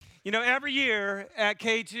You know, every year at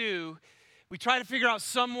K2, we try to figure out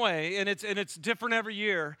some way, and it's different every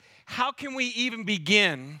year. How can we even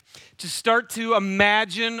begin to start to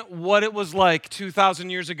imagine what it was like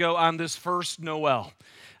 2,000 years ago on this first Noel,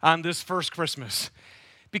 on this first Christmas?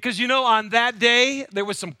 Because you know, on that day, there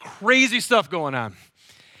was some crazy stuff going on.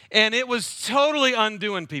 And it was totally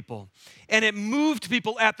undoing people. And it moved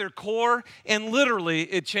people at their core, and literally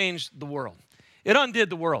it changed the world. It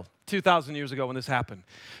undid the world 2,000 years ago when this happened.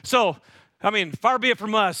 So, I mean, far be it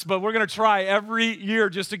from us, but we're going to try every year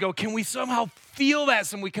just to go, can we somehow feel that?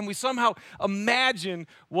 Can we somehow imagine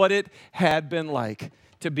what it had been like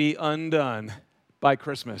to be undone by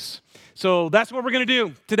Christmas? So that's what we're going to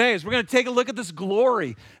do today is we're going to take a look at this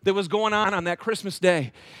glory that was going on that Christmas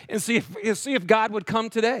day and see if God would come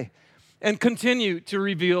today and continue to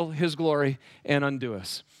reveal his glory and undo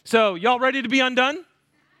us. So y'all ready to be undone?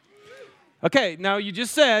 Okay, now you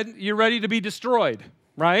just said you're ready to be destroyed,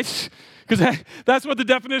 right? Because that's what the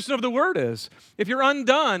definition of the word is. If you're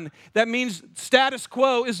undone, that means status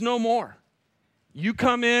quo is no more. You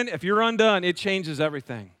come in, if you're undone, it changes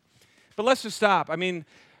everything. But let's just stop. I mean,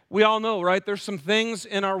 we all know, right? There's some things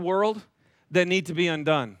in our world that need to be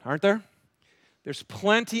undone, aren't there? There's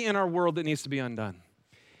plenty in our world that needs to be undone.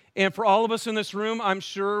 And for all of us in this room, I'm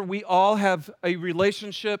sure we all have a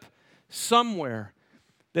relationship somewhere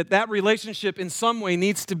that relationship in some way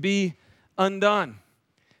needs to be undone.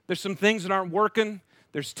 There's some things that aren't working.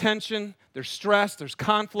 There's tension. There's stress. There's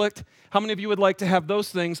conflict. How many of you would like to have those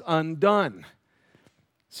things undone?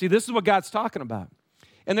 See, this is what God's talking about.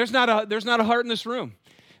 And there's not a heart in this room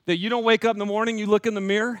that you don't wake up in the morning, you look in the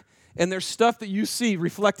mirror, and there's stuff that you see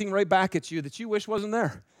reflecting right back at you that you wish wasn't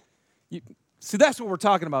there. See, that's what we're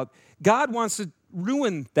talking about. God wants to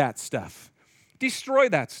ruin that stuff, destroy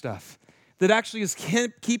that stuff that actually is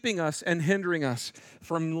keeping us and hindering us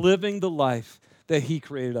from living the life that he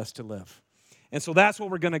created us to live. And so that's what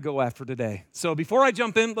we're going to go after today. So before I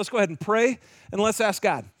jump in, let's go ahead and pray, and let's ask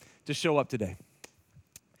God to show up today.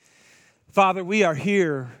 Father, we are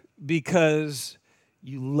here because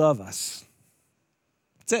you love us.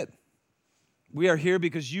 That's it. We are here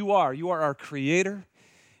because you are. You are our creator.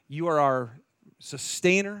 You are our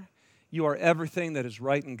sustainer. You are everything that is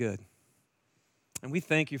right and good. And we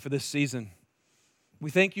thank you for this season.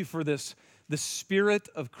 We thank you for the spirit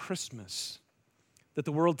of Christmas that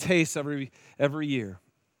the world tastes every year,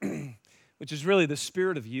 which is really the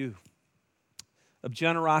spirit of you, of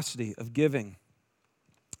generosity, of giving,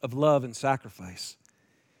 of love and sacrifice.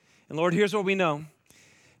 And Lord, here's what we know.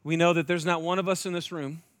 We know that there's not one of us in this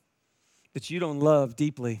room that you don't love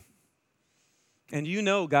deeply. And you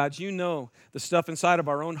know, God, you know the stuff inside of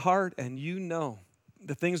our own heart, and you know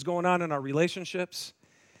the things going on in our relationships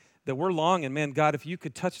that we're longing. Man, God, if you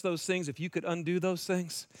could touch those things, if you could undo those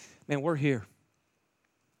things, man, we're here.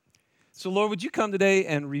 So, Lord, would you come today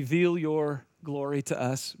and reveal your glory to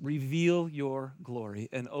us? Reveal your glory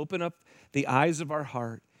and open up the eyes of our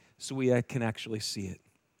heart so we can actually see it.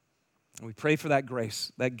 And we pray for that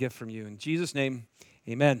grace, that gift from you. In Jesus' name,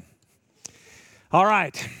 amen. All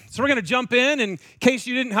right, so we're going to jump in case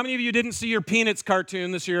you didn't, how many of you didn't see your Peanuts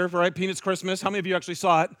cartoon this year, right? Peanuts Christmas. How many of you actually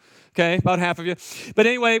saw it? Okay, about half of you. But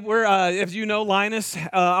anyway, we're, as you know, Linus,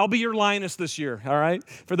 I'll be your Linus this year, all right?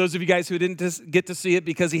 For those of you guys who didn't get to see it,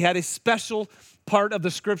 because he had a special part of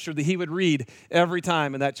the scripture that he would read every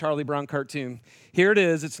time in that Charlie Brown cartoon. Here it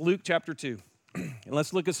is. It's Luke chapter 2. And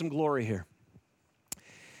let's look at some glory here.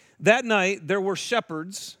 That night, there were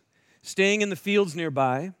shepherds staying in the fields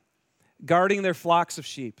nearby, guarding their flocks of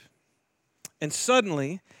sheep. And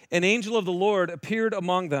suddenly, an angel of the Lord appeared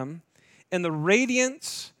among them, and the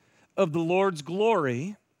radiance of the Lord's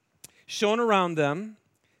glory shone around them,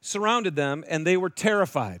 surrounded them, and they were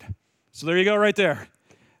terrified. So there you go right there.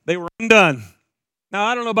 They were undone. Now,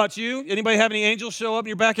 I don't know about you. Anybody have any angels show up in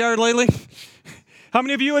your backyard lately? How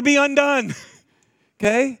many of you would be undone?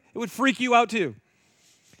 Okay? It would freak you out too.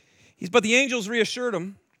 But the angels reassured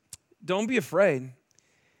him, don't be afraid,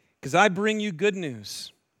 because I bring you good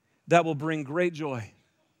news that will bring great joy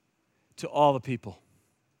to all the people.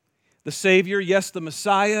 The Savior, yes, the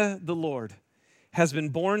Messiah, the Lord, has been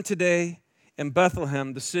born today in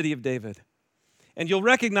Bethlehem, the city of David. And you'll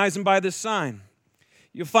recognize him by this sign.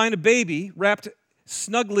 You'll find a baby wrapped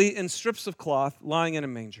snugly in strips of cloth lying in a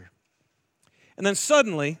manger. And then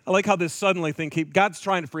suddenly, I like how this suddenly thing God's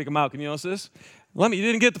trying to freak him out. Can you notice this? You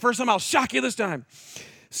didn't get it the first time, I'll shock you this time.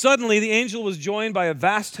 Suddenly, the angel was joined by a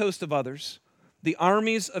vast host of others, the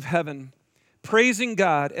armies of heaven, praising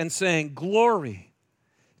God and saying, "Glory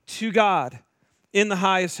to God in the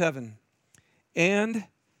highest heaven, and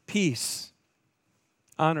peace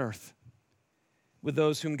on earth with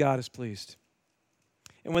those whom God is pleased."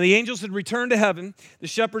 And when the angels had returned to heaven, the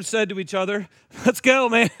shepherds said to each other, let's go,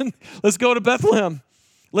 man. Let's go to Bethlehem.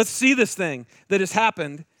 Let's see this thing that has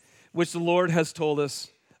happened, which the Lord has told us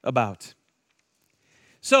about.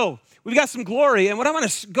 So we've got some glory, and what I want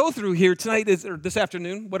to go through here tonight is, or this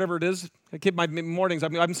afternoon, whatever it is. I keep my mornings.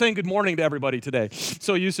 I'm saying good morning to everybody today.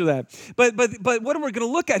 So used to that. But what we're going to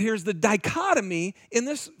look at here is the dichotomy in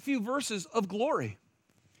this few verses of glory.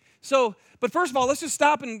 So, but first of all, let's just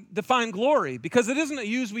stop and define glory, because it isn't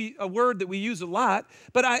a word that we use a lot,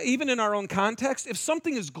 but even in our own context, if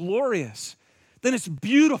something is glorious, then it's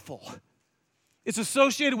beautiful. It's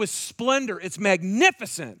associated with splendor. It's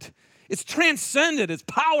magnificent. It's transcendent. It's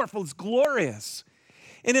powerful. It's glorious.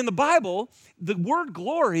 And in the Bible, the word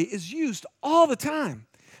glory is used all the time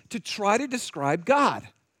to try to describe God.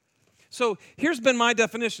 So here's been my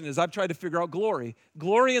definition as I've tried to figure out glory.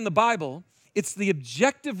 Glory in the Bible, it's the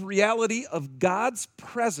objective reality of God's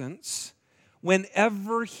presence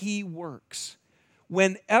whenever He works.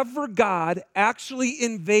 Whenever God actually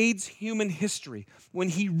invades human history, when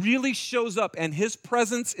He really shows up and His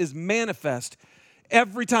presence is manifest,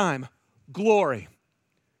 every time, glory,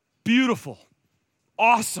 beautiful,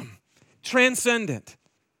 awesome, transcendent,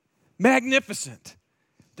 magnificent.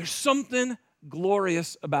 There's something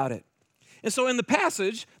glorious about it. And so in the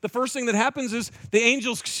passage, the first thing that happens is the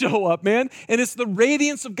angels show up, man, and it's the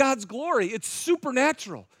radiance of God's glory. It's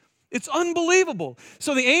supernatural. It's unbelievable.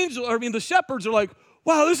 So the shepherds are like,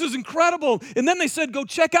 wow, this is incredible. And then they said, go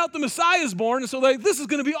check out the Messiah's born. And so they're like, this is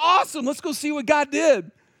going to be awesome. Let's go see what God did.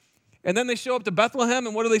 And then they show up to Bethlehem,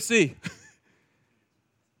 and what do they see?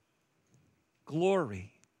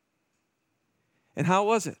 Glory. And how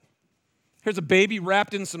was it? Here's a baby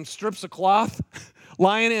wrapped in some strips of cloth,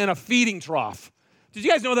 lying in a feeding trough. Did you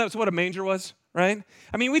guys know that's what a manger was, right?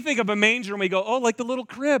 I mean, we think of a manger and we go, oh, like the little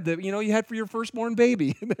crib that, you had for your firstborn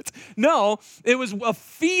baby. No, it was a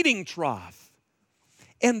feeding trough.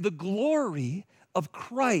 And the glory of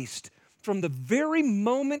Christ from the very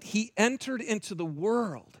moment He entered into the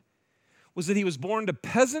world was that He was born to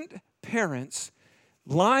peasant parents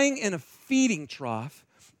lying in a feeding trough,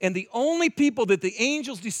 and the only people that the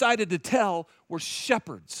angels decided to tell were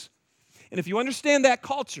shepherds. And if you understand that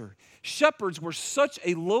culture, shepherds were such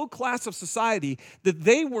a low class of society that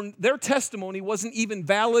their testimony wasn't even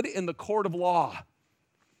valid in the court of law.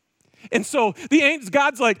 And so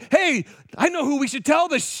God's like, hey, I know who we should tell,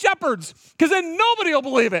 the shepherds, because then nobody will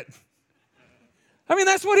believe it. I mean,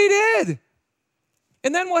 that's what He did.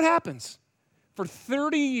 And then what happens? For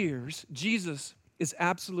 30 years, Jesus is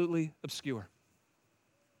absolutely obscure.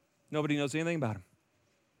 Nobody knows anything about Him.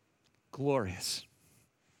 Glorious.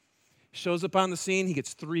 Shows up on the scene, He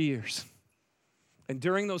gets 3 years. And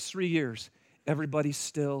during those 3 years, everybody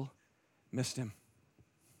still missed Him.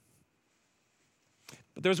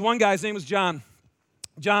 But there was one guy, his name was John.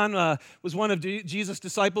 John was one of Jesus'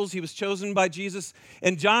 disciples. He was chosen by Jesus.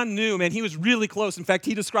 And John knew, man, he was really close. In fact,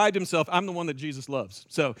 he described himself, I'm the one that Jesus loves.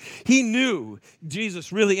 So he knew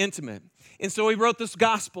Jesus really intimate. And so he wrote this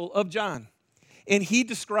Gospel of John. And he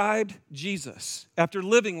described Jesus after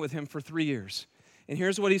living with Him for 3 years. And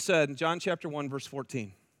here's what he said in John chapter 1, verse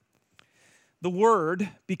 14. The Word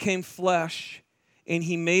became flesh, and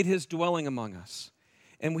He made His dwelling among us.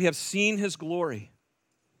 And we have seen His glory.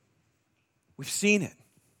 We've seen it.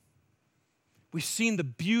 We've seen the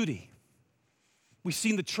beauty. We've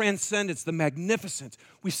seen the transcendence, the magnificence.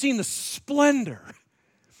 We've seen the splendor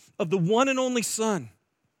of the one and only Son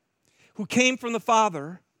who came from the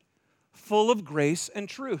Father, full of grace and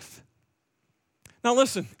truth. Now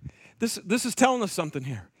listen, this is telling us something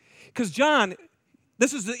here. Because John,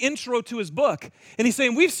 this is the intro to his book. And he's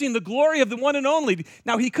saying, we've seen the glory of the one and only.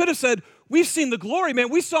 Now he could have said, we've seen the glory, man.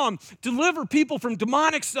 We saw Him deliver people from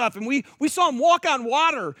demonic stuff. And we saw Him walk on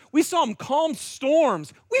water. We saw Him calm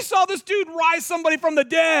storms. We saw this dude rise somebody from the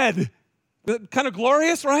dead. Kind of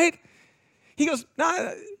glorious, right? He goes,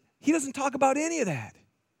 nah, he doesn't talk about any of that.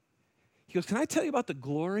 He goes, can I tell you about the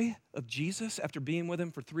glory of Jesus after being with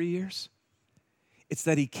Him for 3 years? It's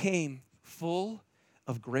that He came full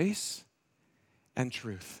of grace and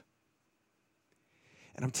truth.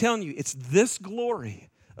 And I'm telling you, it's this glory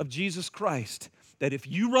of Jesus Christ that if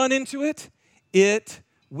you run into it, it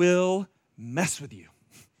will mess with you.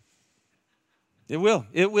 It will.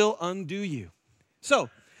 It will undo you. So,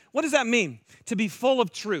 what does that mean? To be full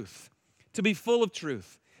of truth. To be full of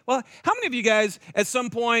truth. Well, how many of you guys at some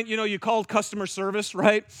point, you called customer service,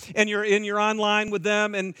 right? And you're online with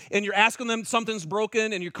them and you're asking them something's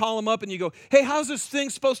broken and you call them up and you go, hey, how's this thing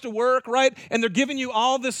supposed to work, right? And they're giving you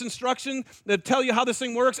all this instruction that tell you how this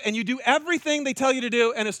thing works and you do everything they tell you to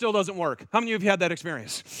do and it still doesn't work. How many of you have had that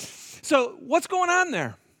experience? So what's going on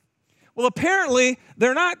there? Well, apparently,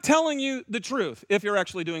 they're not telling you the truth if you're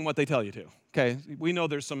actually doing what they tell you to. Okay, we know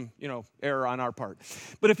there's some, error on our part.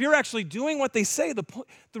 But if you're actually doing what they say, the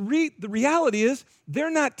reality is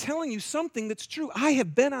they're not telling you something that's true. I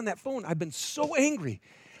have been on that phone. I've been so angry.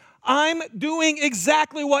 I'm doing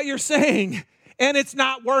exactly what you're saying, and it's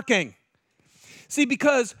not working. See,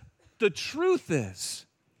 because the truth is,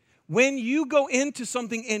 when you go into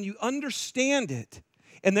something and you understand it,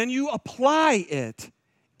 and then you apply it,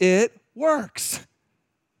 it works.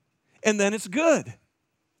 And then it's good.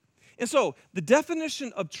 And so the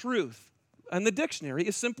definition of truth in the dictionary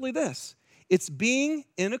is simply this. It's being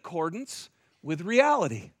in accordance with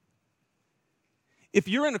reality. If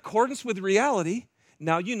you're in accordance with reality,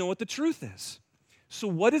 now you know what the truth is. So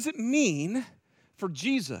what does it mean for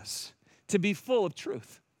Jesus to be full of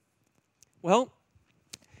truth? Well,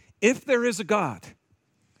 if there is a God,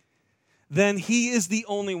 then he is the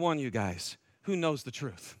only one, you guys, who knows the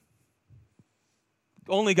truth.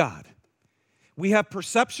 Only God. We have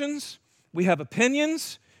perceptions, we have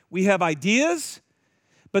opinions, we have ideas,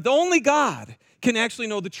 but only God can actually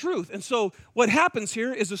know the truth. And so what happens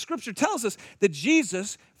here is the scripture tells us that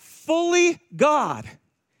Jesus, fully God,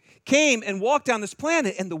 came and walked on this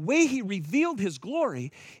planet, and the way he revealed his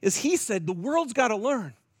glory is he said, the world's got to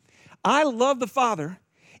learn. I love the Father,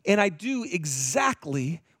 and I do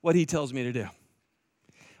exactly what he tells me to do.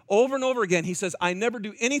 Over and over again, he says, I never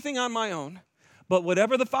do anything on my own, but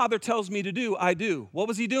whatever the Father tells me to do, I do. What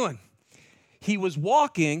was he doing? He was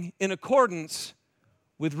walking in accordance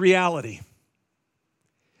with reality.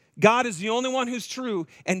 God is the only one who's true,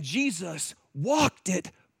 and Jesus walked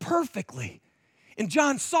it perfectly. And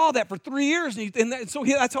John saw that for 3 years,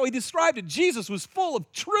 that's how he described it. Jesus was full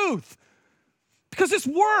of truth because this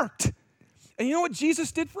worked. And you know what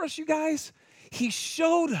Jesus did for us, you guys? He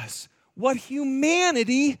showed us what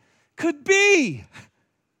humanity could be.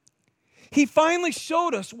 He finally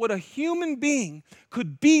showed us what a human being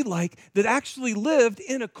could be like that actually lived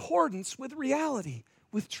in accordance with reality,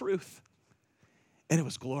 with truth. And it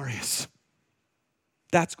was glorious.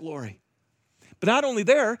 That's glory. But not only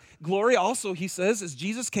there, glory also, he says, is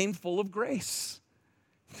Jesus came full of grace.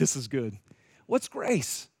 This is good. What's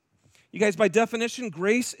grace? You guys, by definition,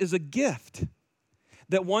 grace is a gift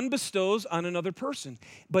that one bestows on another person.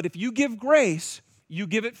 But if you give grace, you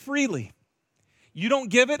give it freely. You don't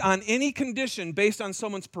give it on any condition based on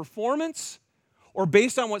someone's performance or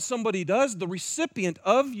based on what somebody does. The recipient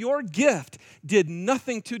of your gift did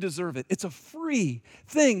nothing to deserve it. It's a free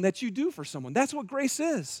thing that you do for someone. That's what grace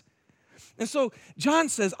is. And so John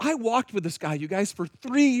says, I walked with this guy, you guys, for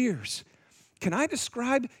 3 years. Can I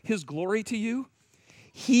describe his glory to you?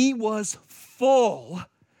 He was full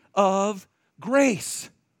of grace.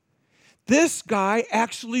 This guy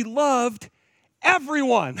actually loved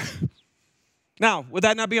everyone. Now, would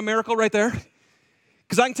that not be a miracle right there?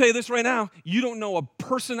 Because I can tell you this right now, you don't know a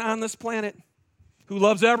person on this planet who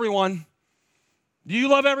loves everyone. Do you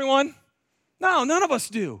love everyone? No, none of us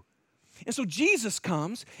do. And so Jesus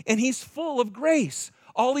comes, and he's full of grace.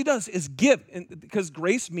 All he does is give, because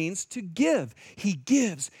grace means to give. He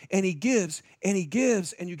gives, and he gives, and he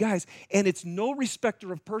gives, and you guys, and it's no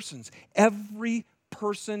respecter of persons. Every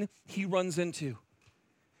person he runs into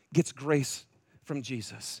gets grace from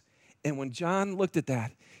Jesus. And when John looked at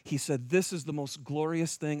that, he said, this is the most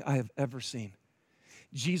glorious thing I have ever seen.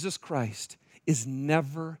 Jesus Christ is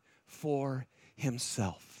never for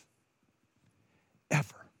himself,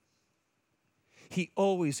 ever. He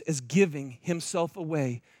always is giving himself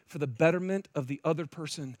away for the betterment of the other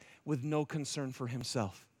person with no concern for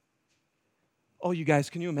himself. Oh, you guys,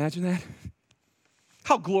 can you imagine that?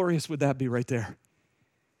 How glorious would that be right there?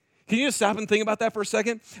 Can you just stop and think about that for a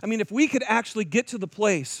second? I mean, if we could actually get to the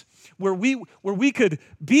place where we could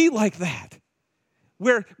be like that,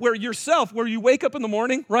 where you wake up in the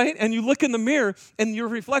morning, right, and you look in the mirror and your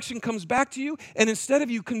reflection comes back to you, and instead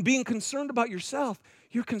of you being concerned about yourself,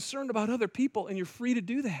 you're concerned about other people, and you're free to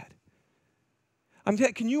do that.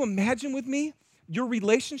 Can you imagine with me your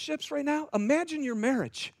relationships right now? Imagine your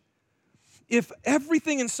marriage. If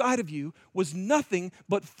everything inside of you was nothing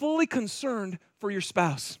but fully concerned for your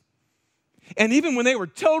spouse. And even when they were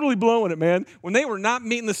totally blowing it, man, when they were not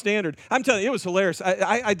meeting the standard, I'm telling you, it was hilarious.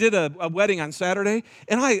 I did a wedding on Saturday,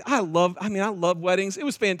 and I love weddings. It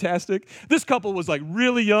was fantastic. This couple was like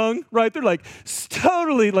really young, right? They're like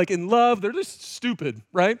totally like in love. They're just stupid,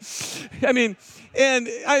 right? I mean, and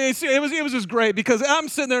it was just great because I'm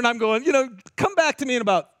sitting there and I'm going, come back to me in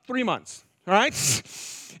about 3 months, all right?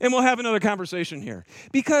 And we'll have another conversation here.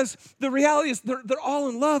 Because the reality is they're all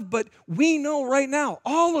in love, but we know right now,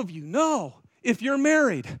 all of you know, if you're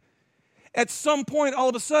married, At some point, all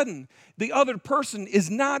of a sudden, the other person is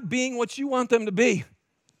not being what you want them to be.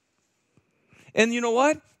 And you know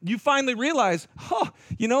what? You finally realize,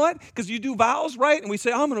 you know what? Because you do vows, right? And we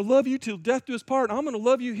say, I'm going to love you till death do us part. I'm going to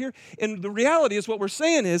love you here. And the reality is what we're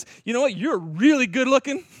saying is, you know what? You're really good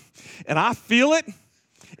looking, and I feel it,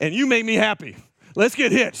 and you make me happy. Let's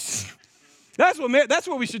get hitched. That's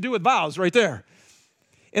what we should do with vows right there.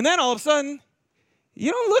 And then all of a sudden,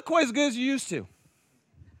 you don't look quite as good as you used to.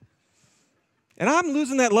 And I'm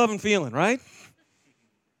losing that love and feeling, right?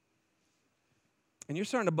 And you're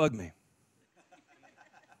starting to bug me.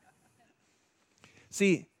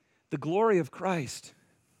 See, the glory of Christ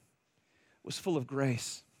was full of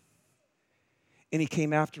grace. And he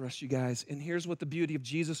came after us, you guys. And here's what the beauty of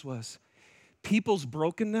Jesus was. People's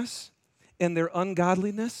brokenness and their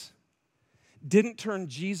ungodliness didn't turn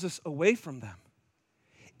Jesus away from them.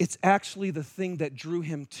 It's actually the thing that drew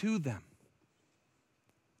him to them.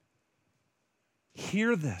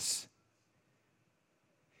 Hear this.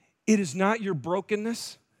 It is not your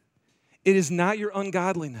brokenness. It is not your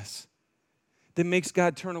ungodliness that makes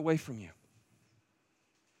God turn away from you.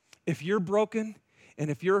 If you're broken and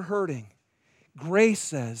if you're hurting, grace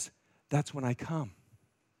says, that's when I come.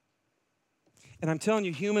 And I'm telling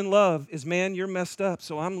you, human love is, man, you're messed up,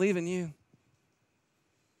 so I'm leaving you.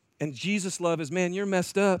 And Jesus' love is, man, you're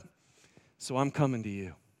messed up, so I'm coming to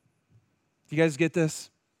you. You guys get this?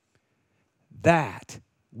 That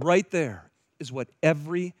right there is what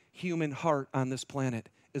every human heart on this planet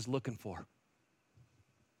is looking for.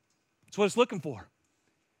 It's what it's looking for.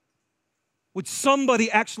 Would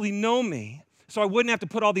somebody actually know me so I wouldn't have to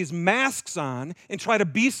put all these masks on and try to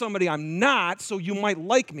be somebody I'm not so you might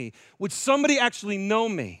like me? Would somebody actually know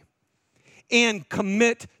me and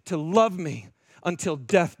commit to love me until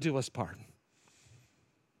death do us part?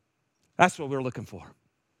 That's what we're looking for.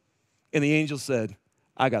 And the angel said,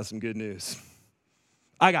 I got some good news.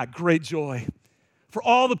 I got great joy. For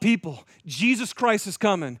all the people, Jesus Christ is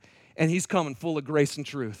coming, and he's coming full of grace and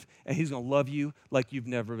truth, and he's going to love you like you've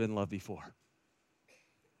never been loved before.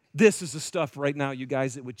 This is the stuff right now, you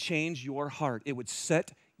guys, that would change your heart. It would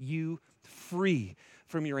set you free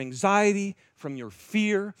from your anxiety, from your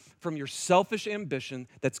fear, from your selfish ambition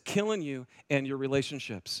that's killing you and your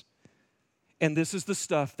relationships. And this is the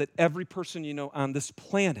stuff that every person you know on this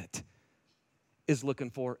planet is looking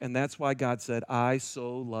for, and that's why God said, I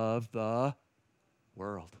so love the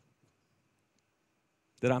world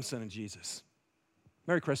that I'm sending Jesus.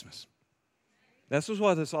 Merry Christmas. This is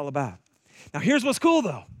what it's all about. Now, here's what's cool,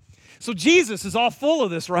 though. So Jesus is all full of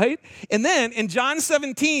this, right? And then in John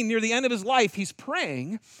 17, near the end of his life, he's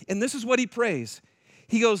praying, and this is what he prays.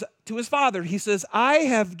 He goes to his Father. He says, I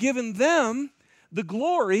have given them the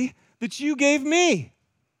glory that you gave me.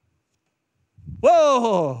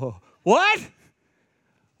 Whoa, what?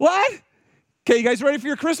 What? Okay, you guys ready for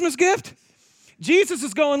your Christmas gift? Jesus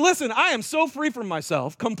is going, listen, I am so free from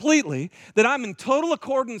myself completely that I'm in total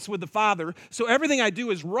accordance with the Father, so everything I do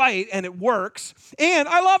is right and it works, and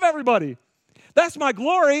I love everybody. That's my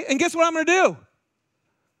glory, and guess what I'm going to do?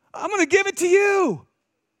 I'm going to give it to you.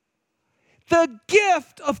 The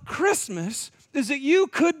gift of Christmas is that you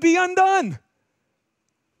could be undone.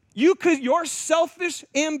 Your selfish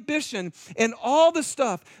ambition and all the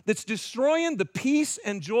stuff that's destroying the peace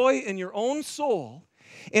and joy in your own soul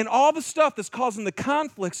and all the stuff that's causing the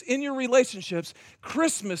conflicts in your relationships,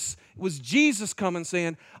 Christmas was Jesus coming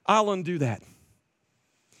saying, I'll undo that.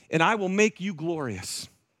 And I will make you glorious.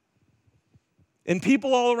 And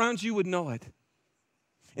people all around you would know it.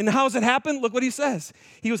 And how does it happen? Look what he says.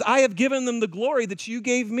 He goes, I have given them the glory that you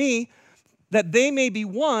gave me, that they may be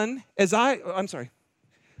one as I'm sorry.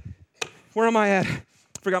 Where am I at?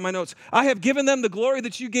 Forgot my notes. I have given them the glory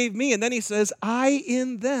that you gave me. And then he says, I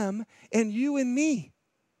in them and you in me.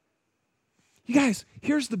 You guys,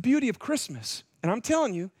 here's the beauty of Christmas. And I'm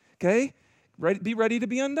telling you, okay, be ready to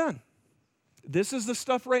be undone. This is the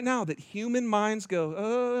stuff right now that human minds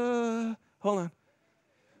go, hold on.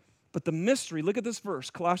 But the mystery, look at this verse,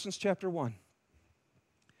 Colossians chapter 1.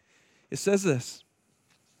 It says this.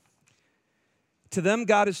 To them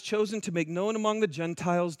God has chosen to make known among the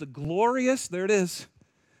Gentiles the glorious, there it is,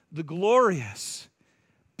 the glorious,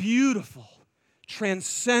 beautiful,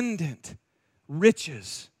 transcendent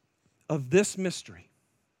riches of this mystery.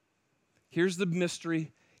 Here's the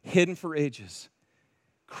mystery hidden for ages.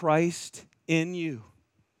 Christ in you,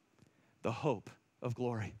 the hope of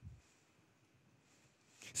glory.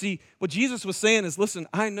 See, what Jesus was saying is, listen,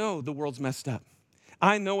 I know the world's messed up.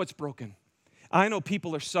 I know it's broken. I know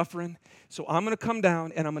people are suffering, so I'm going to come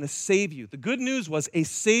down and I'm going to save you. The good news was a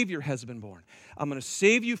Savior has been born. I'm going to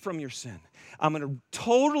save you from your sin. I'm going to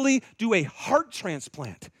totally do a heart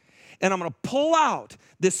transplant. and I'm going to pull out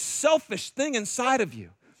this selfish thing inside of you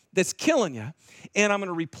that's killing you, and I'm going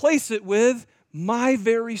to replace it with my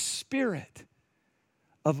very spirit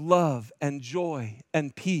of love and joy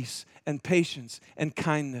and peace and patience and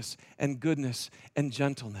kindness and goodness and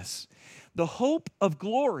gentleness. The hope of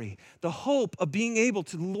glory, the hope of being able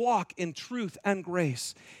to walk in truth and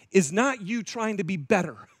grace is not you trying to be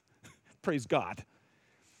better. Praise God.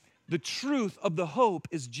 The truth of the hope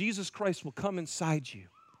is Jesus Christ will come inside you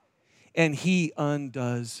and he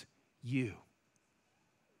undoes you.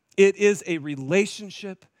 It is a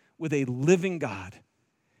relationship with a living God,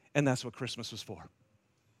 and that's what Christmas was for.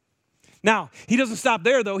 Now, he doesn't stop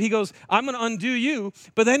there, though. He goes, I'm going to undo you,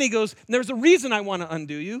 but then he goes, there's a reason I want to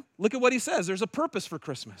undo you. Look at what he says. There's a purpose for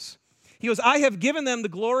Christmas. He goes, I have given them the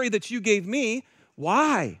glory that you gave me.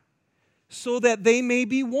 Why? So that they may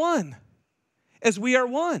be one, as we are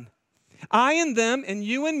one. I and them, and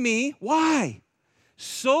you and me. Why?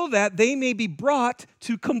 So that they may be brought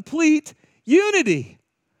to complete unity.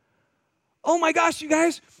 Oh my gosh, you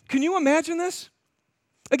guys, can you imagine this?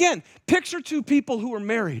 Again, picture two people who are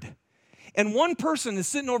married. And one person is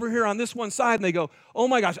sitting over here on this one side and they go, oh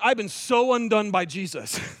my gosh, I've been so undone by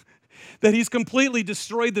Jesus that he's completely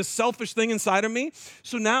destroyed this selfish thing inside of me.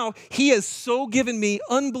 So now he has so given me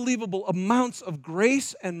unbelievable amounts of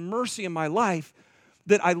grace and mercy in my life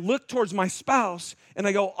that I look towards my spouse and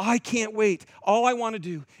I go, I can't wait. All I want to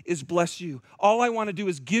do is bless you. All I want to do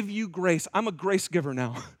is give you grace. I'm a grace giver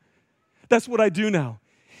now. That's what I do now.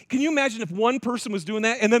 Can you imagine if one person was doing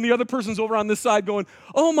that and then the other person's over on this side going,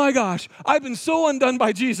 oh my gosh, I've been so undone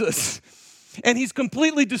by Jesus. And he's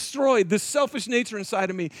completely destroyed this selfish nature inside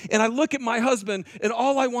of me. And I look at my husband and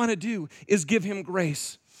all I want to do is give him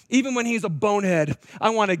grace. Even when he's a bonehead, I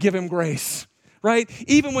want to give him grace, right?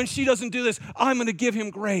 Even when she doesn't do this, I'm going to give him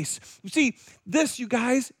grace. You see, this, you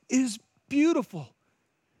guys, is beautiful.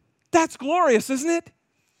 That's glorious, isn't it?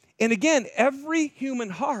 And again, every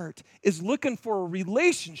human heart is looking for a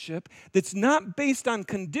relationship that's not based on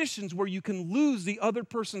conditions where you can lose the other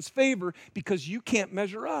person's favor because you can't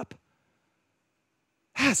measure up.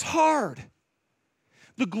 That's hard.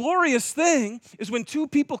 The glorious thing is when two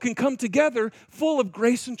people can come together full of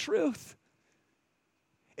grace and truth.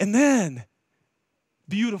 And then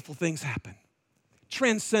beautiful things happen.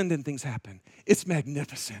 Transcendent things happen. It's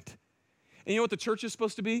magnificent. And you know what the church is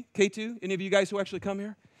supposed to be? K2? Any of you guys who actually come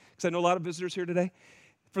here? Because I know a lot of visitors here today.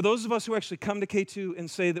 For those of us who actually come to K2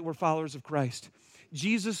 and say that we're followers of Christ,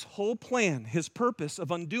 Jesus' whole plan, his purpose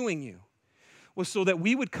of undoing you, was so that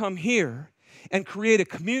we would come here and create a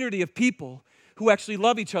community of people who actually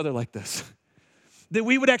love each other like this. That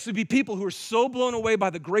we would actually be people who are so blown away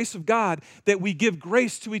by the grace of God that we give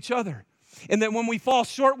grace to each other. And that when we fall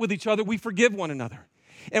short with each other, we forgive one another.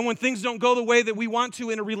 And when things don't go the way that we want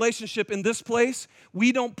to in a relationship in this place,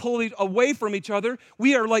 we don't pull it away from each other.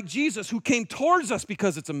 We are like Jesus who came towards us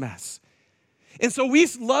because it's a mess. And so we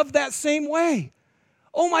love that same way.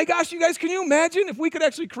 Oh my gosh, you guys, can you imagine if we could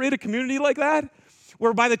actually create a community like that?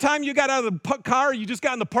 Where by the time you got out of the car, you just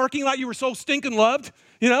got in the parking lot, you were so stinking loved,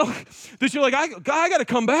 that you're like, I got to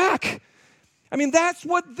come back. I mean, that's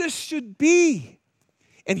what this should be.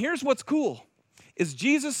 And here's what's cool, is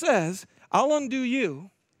Jesus says, I'll undo you,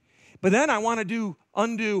 but then I want to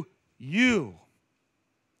undo you.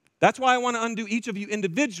 That's why I want to undo each of you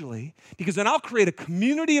individually, because then I'll create a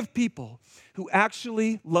community of people who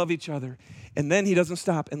actually love each other. And then he doesn't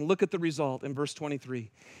stop. And look at the result in verse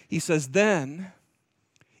 23. He says, then,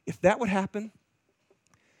 if that would happen,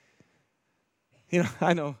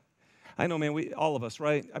 I know, man, all of us,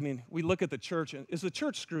 right? I mean, we look at the church, and is the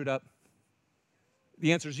church screwed up?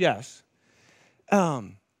 The answer is yes.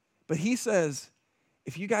 But he says,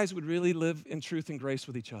 if you guys would really live in truth and grace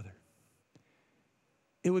with each other,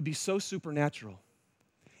 it would be so supernatural.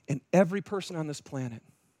 And every person on this planet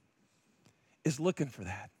is looking for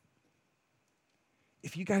that.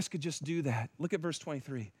 If you guys could just do that, look at verse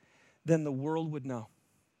 23, then the world would know.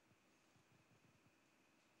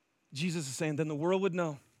 Jesus is saying, then the world would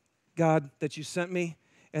know, God, that you sent me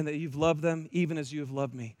and that you've loved them even as you have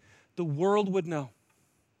loved me. The world would know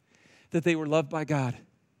that they were loved by God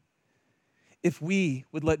if we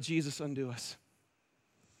would let Jesus undo us.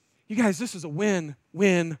 You guys, this is a win,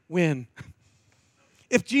 win, win.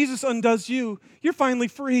 If Jesus undoes you, you're finally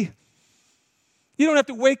free. You don't have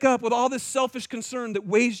to wake up with all this selfish concern that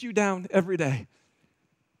weighs you down every day.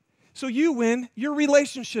 So you win, your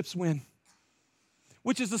relationships win,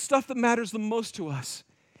 which is the stuff that matters the most to us.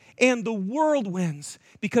 And the world wins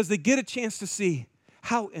because they get a chance to see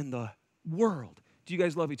how in the world do you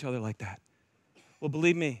guys love each other like that? Well,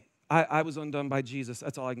 believe me, I was undone by Jesus.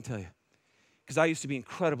 That's all I can tell you. Because I used to be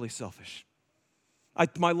incredibly selfish.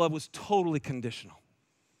 My love was totally conditional.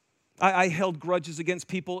 I held grudges against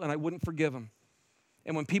people, and I wouldn't forgive them.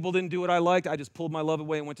 And when people didn't do what I liked, I just pulled my love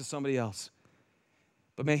away and went to somebody else.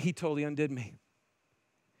 But man, he totally undid me.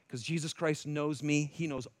 Because Jesus Christ knows me. He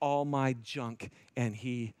knows all my junk, and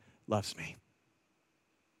he loves me.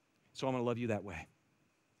 So I'm going to love you that way.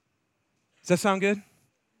 Does that sound good?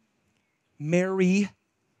 Merry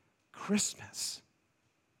Christmas.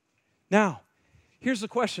 Now, here's the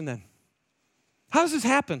question then. How does this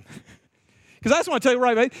happen? Because I just want to tell you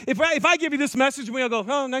right, if I give you this message and we all go,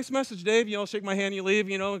 oh, nice message, Dave, shake my hand, you leave,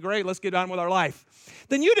 great, let's get on with our life.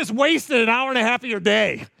 Then you just wasted an hour and a half of your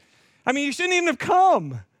day. I mean, you shouldn't even have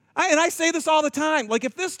come. And I say this all the time. Like,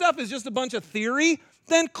 if this stuff is just a bunch of theory,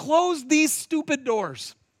 then close these stupid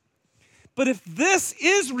doors. But if this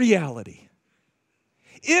is reality,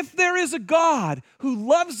 if there is a God who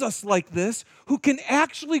loves us like this, who can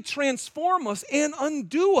actually transform us and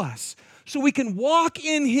undo us so we can walk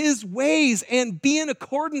in his ways and be in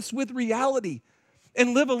accordance with reality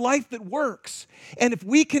and live a life that works, and if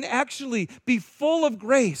we can actually be full of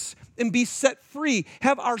grace and be set free,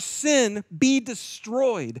 have our sin be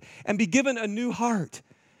destroyed and be given a new heart,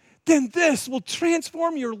 then this will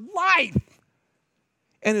transform your life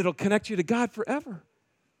and it'll connect you to God forever.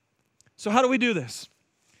 So how do we do this?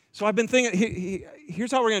 So I've been thinking,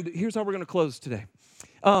 here's how we're going to close today.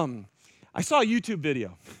 I saw a YouTube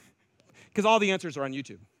video, because all the answers are on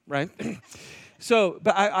YouTube, right?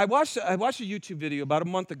 But I watched a YouTube video about a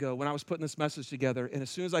month ago when I was putting this message together, and as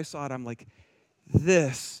soon as I saw it, I'm like,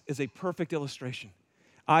 this is a perfect illustration,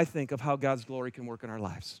 I think, of how God's glory can work in our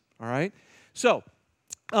lives, all right? So,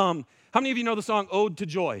 how many of you know the song Ode to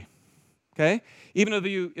Joy? Okay? Even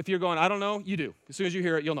if you're going, I don't know, you do. As soon as you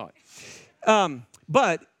hear it, you'll know it.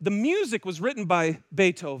 But the music was written by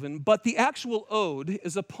Beethoven, but the actual ode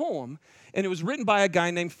is a poem, and it was written by a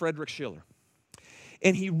guy named Friedrich Schiller.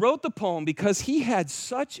 And he wrote the poem because he had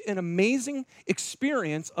such an amazing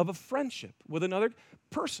experience of a friendship with another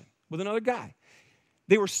person, with another guy.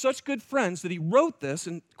 They were such good friends that he wrote this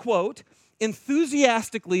and, quote,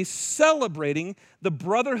 enthusiastically celebrating the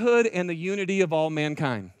brotherhood and the unity of all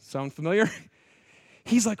mankind. Sound familiar?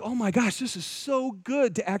 He's like, oh my gosh, this is so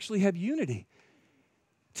good to actually have unity,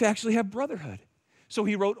 to actually have brotherhood. So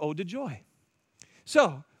he wrote Ode to Joy.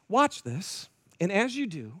 So watch this, and as you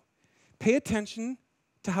do, pay attention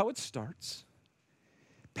to how it starts,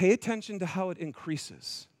 pay attention to how it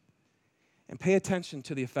increases, and pay attention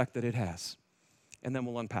to the effect that it has. And then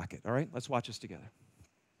we'll unpack it, all right? Let's watch this together.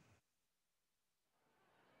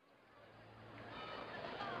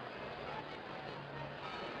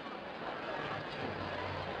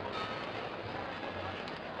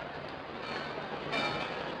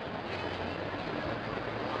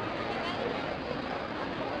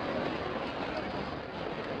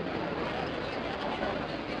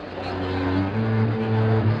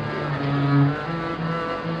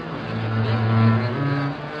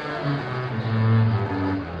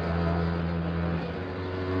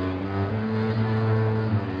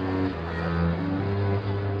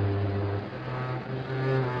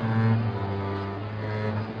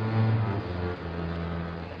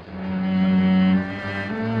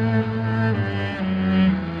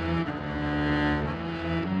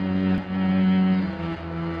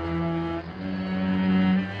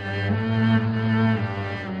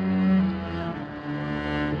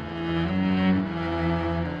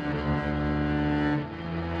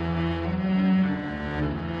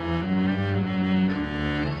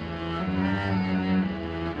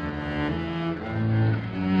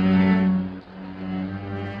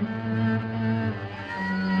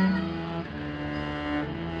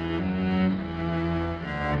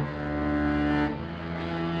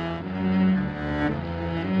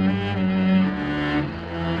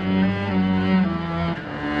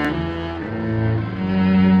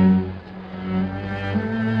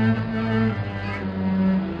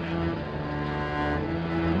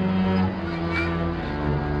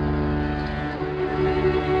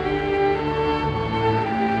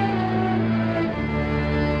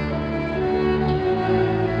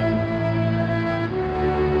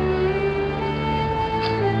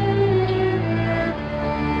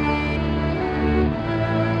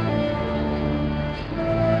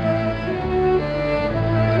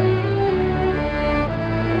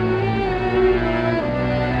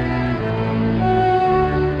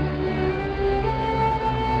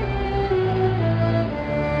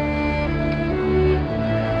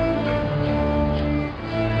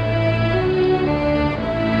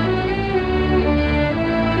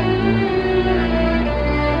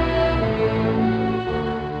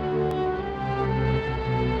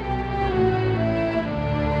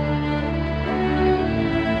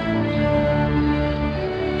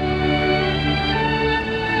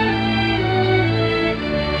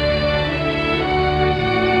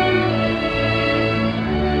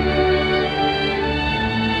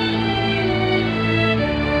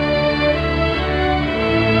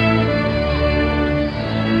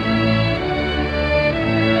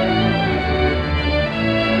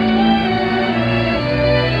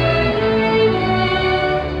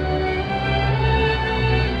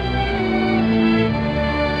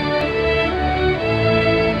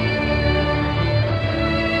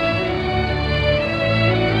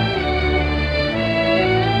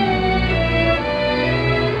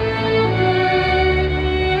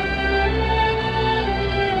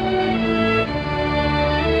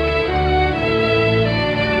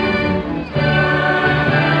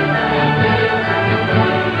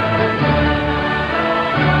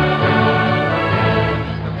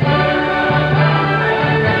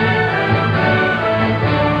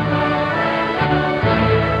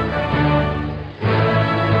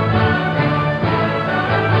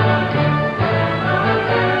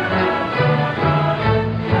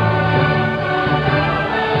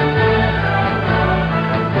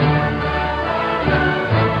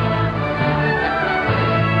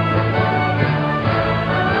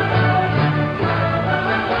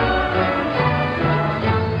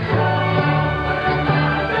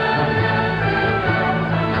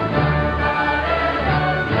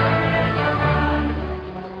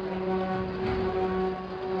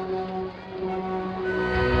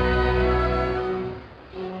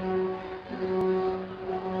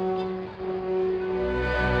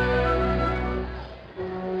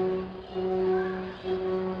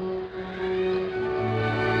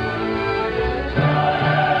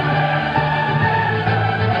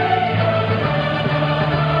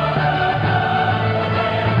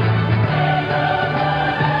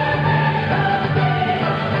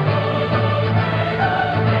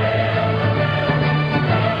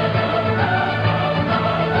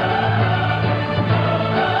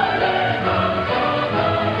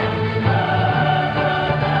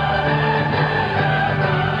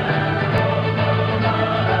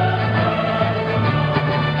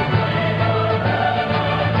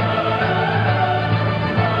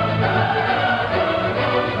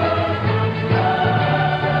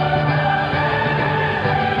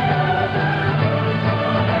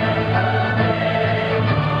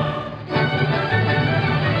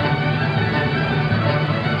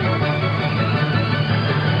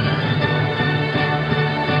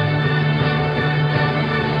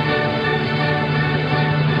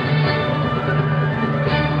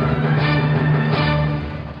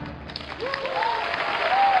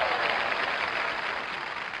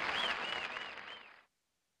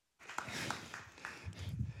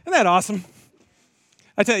 Isn't that awesome?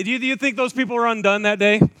 I tell you, do you think those people were undone that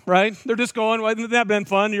day, right? They're just going, well, hasn't that been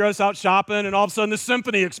fun? You're just out shopping, and all of a sudden the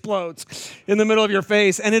symphony explodes in the middle of your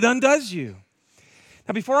face, and it undoes you.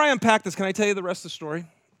 Now, before I unpack this, can I tell you the rest of the story?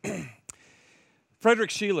 Frederick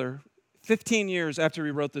Schiller, 15 years after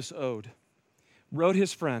he wrote this ode, wrote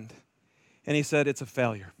his friend, and he said, it's a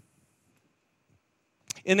failure.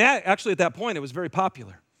 And actually, at that point, it was very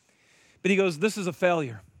popular. But he goes, this is a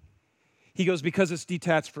failure. He goes, because it's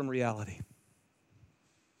detached from reality.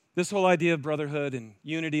 This whole idea of brotherhood and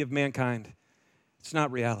unity of mankind, it's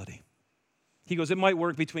not reality. He goes, it might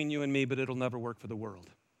work between you and me, but it'll never work for the world.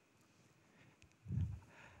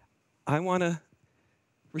 I want to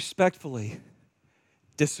respectfully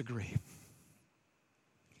disagree.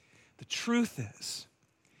 The truth is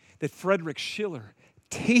that Frederick Schiller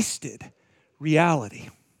tasted reality.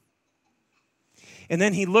 And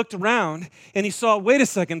then he looked around and he saw, wait a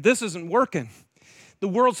second, this isn't working. The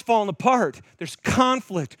world's falling apart. There's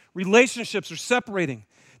conflict. Relationships are separating.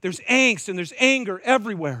 There's angst and there's anger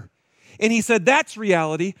everywhere. And he said, that's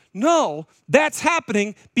reality. No, that's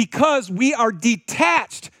happening because we are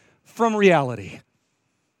detached from reality.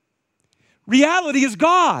 Reality is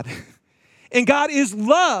God. And God is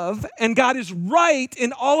love, and God is right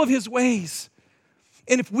in all of his ways.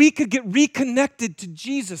 And if we could get reconnected to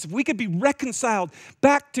Jesus, if we could be reconciled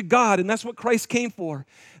back to God, and that's what Christ came for,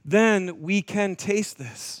 then we can taste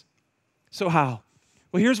this. So how?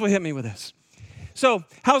 Well, here's what hit me with this. So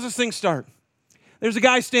how does this thing start? There's a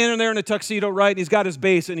guy standing there in a tuxedo, right? And he's got his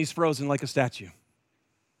bass, and he's frozen like a statue.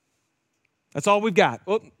 That's all we've got.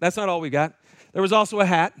 Oh, that's not all we got. There was also a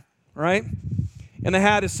hat, right? And the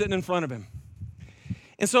hat is sitting in front of him.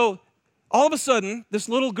 And so all of a sudden, this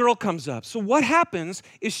little girl comes up. So what happens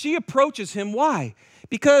is she approaches him. Why?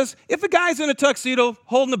 Because if a guy's in a tuxedo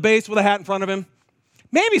holding a bass with a hat in front of him,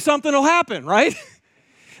 maybe something will happen, right?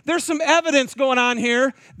 There's some evidence going on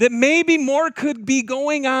here that maybe more could be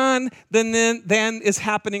going on than is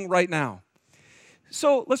happening right now.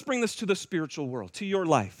 So let's bring this to the spiritual world, to your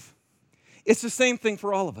life. It's the same thing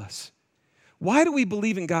for all of us. Why do we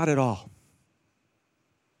believe in God at all?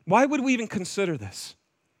 Why would we even consider this?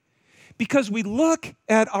 Because we look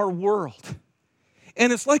at our world,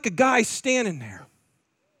 and it's like a guy standing there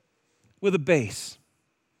with a bass.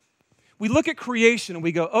 We look at creation and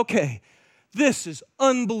we go, okay, this is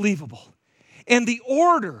unbelievable. And the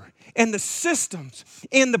order and the systems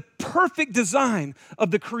and the perfect design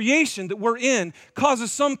of the creation that we're in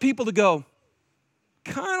causes some people to go,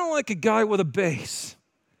 kind of like a guy with a bass.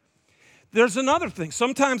 There's another thing.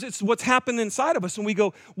 Sometimes it's what's happened inside of us, and we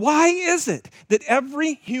go, why is it that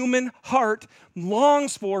every human heart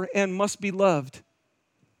longs for and must be loved?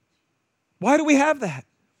 Why do we have that?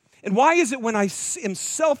 And why is it when I am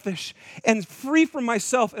selfish and free from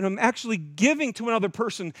myself and I'm actually giving to another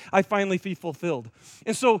person, I finally feel fulfilled?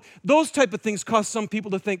 And so those type of things cause some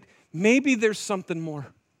people to think, maybe there's something more.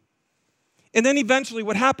 And then eventually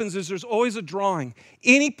what happens is there's always a drawing.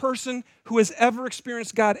 Any person who has ever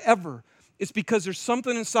experienced God ever, it's because there's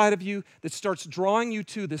something inside of you that starts drawing you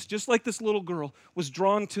to this, just like this little girl was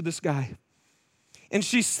drawn to this guy. And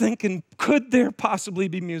she's thinking, could there possibly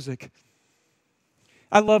be music?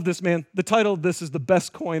 I love this, man. The title of this is The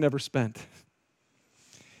Best Coin Ever Spent.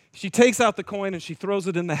 She takes out the coin and she throws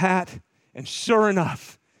it in the hat, and sure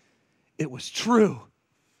enough, it was true.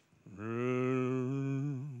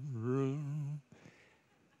 And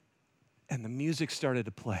the music started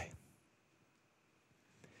to play.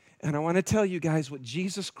 And I want to tell you guys what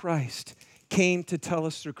Jesus Christ came to tell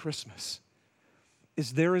us through Christmas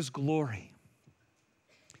is there is glory,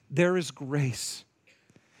 there is grace,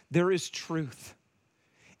 there is truth,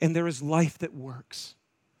 and there is life that works.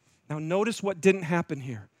 Now notice what didn't happen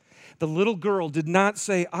here. The little girl did not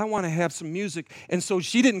say, I want to have some music, and so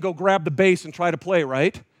she didn't go grab the bass and try to play,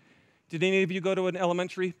 right? Did any of you go to an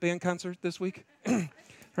elementary band concert this week?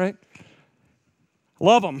 Right?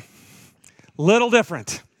 Love them. Little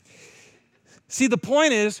different. See, the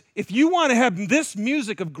point is, if you want to have this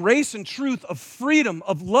music of grace and truth, of freedom,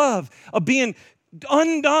 of love, of being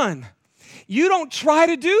undone, you don't try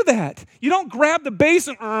to do that. You don't grab the bass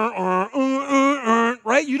and,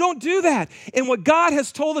 right? You don't do that. And what God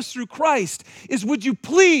has told us through Christ is, would you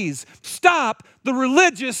please stop the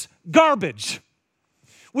religious garbage?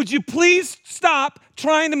 Would you please stop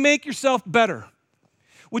trying to make yourself better?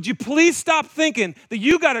 Would you please stop thinking that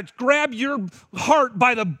you got to grab your heart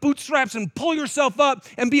by the bootstraps and pull yourself up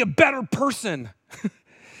and be a better person?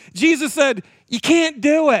 Jesus said, you can't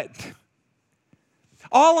do it.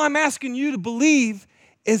 All I'm asking you to believe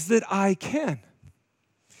is that I can.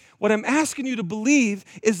 What I'm asking you to believe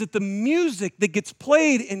is that the music that gets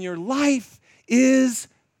played in your life is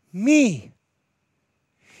me.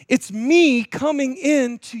 It's me coming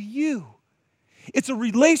into you. It's a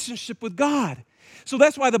relationship with God. So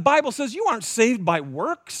that's why the Bible says you aren't saved by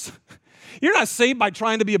works. You're not saved by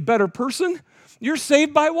trying to be a better person. You're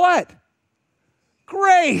saved by what?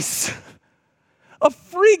 Grace. A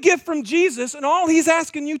free gift from Jesus, and all he's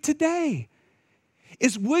asking you today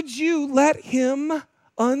is, would you let him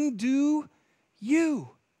undo you?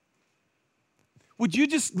 Would you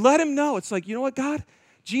just let him know? It's like, you know what, God?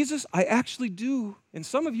 Jesus, I actually do, and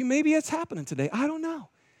some of you, maybe it's happening today. I don't know.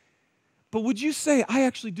 But would you say, I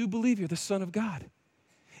actually do believe you're the Son of God?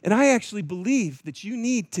 And I actually believe that you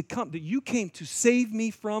need to come, that you came to save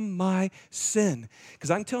me from my sin. Because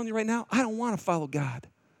I'm telling you right now, I don't want to follow God.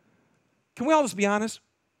 Can we all just be honest?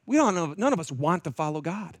 None of us want to follow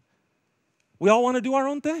God. We all want to do our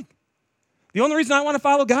own thing. The only reason I want to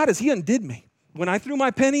follow God is he undid me. When I threw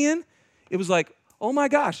my penny in, it was like, oh my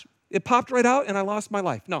gosh, it popped right out and I lost my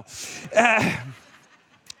life. No.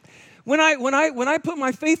 When I put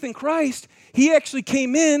my faith in Christ, he actually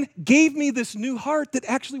came in, gave me this new heart that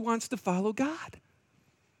actually wants to follow God.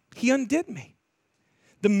 He undid me.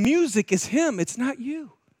 The music is him, it's not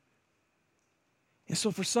you. And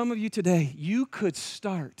so for some of you today, you could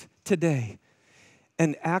start today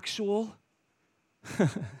an actual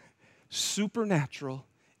supernatural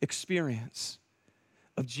experience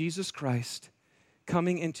of Jesus Christ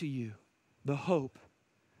coming into you, the hope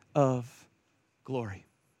of glory.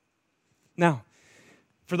 Now,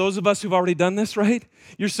 for those of us who've already done this, right?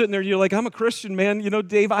 You're sitting there, you're like, I'm a Christian, man. You know,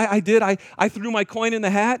 Dave, I threw my coin in the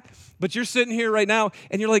hat, but you're sitting here right now,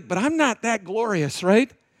 and you're like, but I'm not that glorious, right?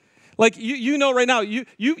 Like, you know right now, you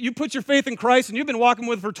put your faith in Christ, and you've been walking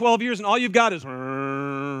with for 12 years, and all you've got is,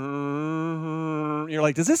 you're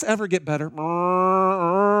like, does this ever get better? You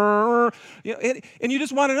know, and you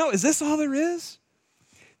just want to know, is this all there is?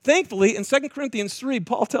 Thankfully, in 2 Corinthians 3,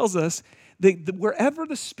 Paul tells us that wherever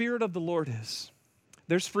the Spirit of the Lord is,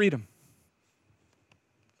 there's freedom.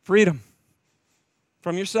 Freedom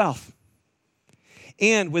from yourself.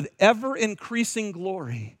 And with ever-increasing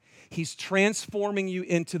glory, he's transforming you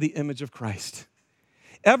into the image of Christ.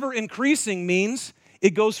 Ever-increasing means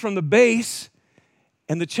it goes from the bass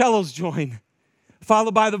and the cellos join,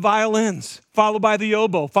 followed by the violins, followed by the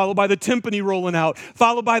oboe, followed by the timpani rolling out,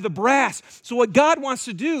 followed by the brass. So what God wants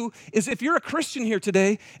to do is, if you're a Christian here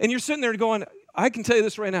today and you're sitting there going, I can tell you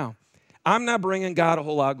this right now, I'm not bringing God a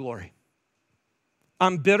whole lot of glory.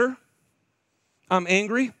 I'm bitter. I'm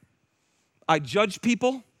angry. I judge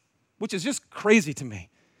people, which is just crazy to me.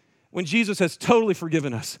 When Jesus has totally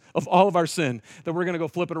forgiven us of all of our sin, that we're going to go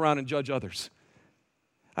flip it around and judge others.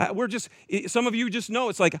 Some of you just know,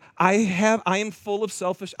 it's like, I am full of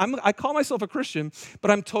selfish, I call myself a Christian,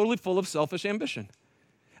 but I'm totally full of selfish ambition.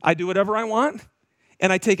 I do whatever I want,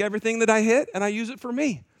 and I take everything that I hit, and I use it for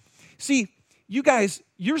me. See, you guys,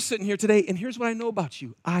 you're sitting here today, and here's what I know about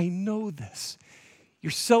you. I know this.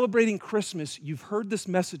 You're celebrating Christmas, you've heard this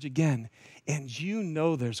message again, and you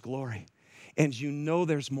know there's glory, and you know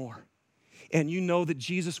there's more. And you know that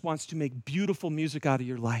Jesus wants to make beautiful music out of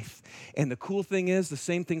your life. And the cool thing is, the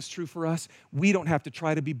same thing's true for us. We don't have to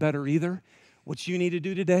try to be better either. What you need to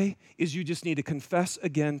do today is you just need to confess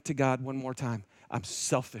again to God one more time. I'm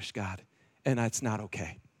selfish, God, and it's not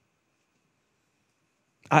okay.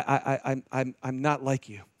 I'm not like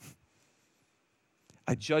you.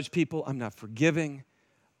 I judge people. I'm not forgiving.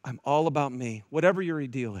 I'm all about me, whatever your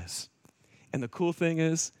deal is. And the cool thing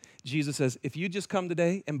is, Jesus says, if you just come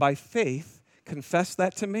today and by faith confess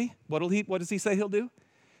that to me, what does he say he'll do?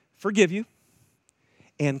 Forgive you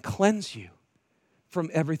and cleanse you from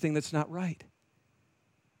everything that's not right.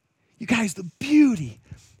 You guys, the beauty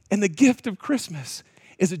and the gift of Christmas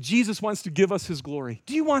is that Jesus wants to give us his glory.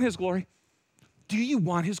 Do you want his glory? Do you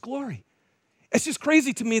want his glory? It's just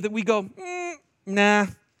crazy to me that we go, nah.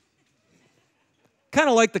 Kind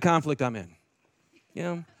of like the conflict I'm in. You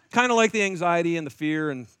know, kind of like the anxiety and the fear,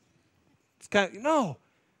 and it's kind of, no.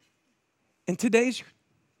 And today's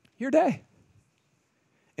your day.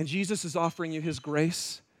 And Jesus is offering you his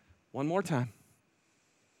grace one more time,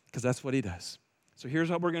 because that's what he does. So here's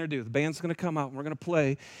what we're going to do. The band's going to come out, and we're going to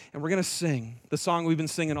play, and we're going to sing the song we've been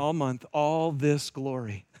singing all month, All This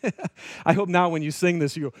Glory. I hope now when you sing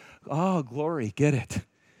this, you go, oh, glory, get it.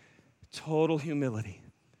 Total humility,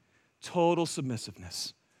 total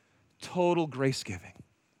submissiveness, total grace-giving.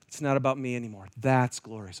 It's not about me anymore. That's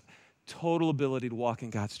glorious. Total ability to walk in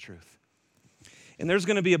God's truth. And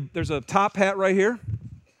there's a top hat right here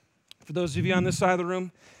for those of you on this side of the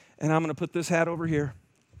room, and I'm going to put this hat over here.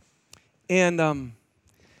 And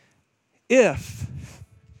if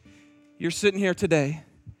you're sitting here today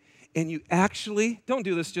and you actually, don't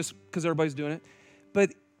do this just because everybody's doing it,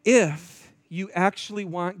 but if you actually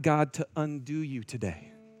want God to undo you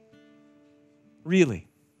today, really,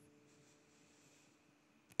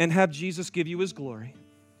 and have Jesus give you his glory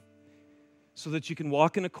so that you can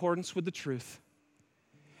walk in accordance with the truth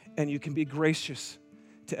and you can be gracious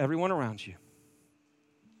to everyone around you.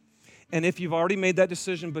 And if you've already made that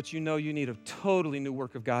decision, but you know you need a totally new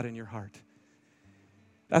work of God in your heart,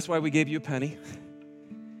 that's why we gave you a penny.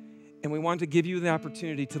 And we wanted to give you the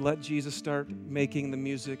opportunity to let Jesus start making the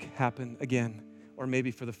music happen again, or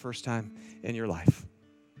maybe for the first time in your life.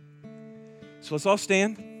 So let's all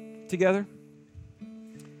stand together.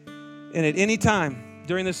 And at any time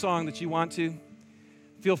during this song that you want to,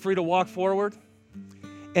 feel free to walk forward.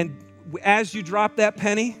 And as you drop that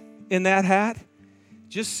penny in that hat,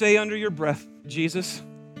 just say under your breath, Jesus,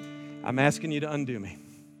 I'm asking you to undo me.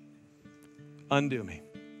 Undo me.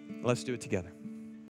 Let's do it together.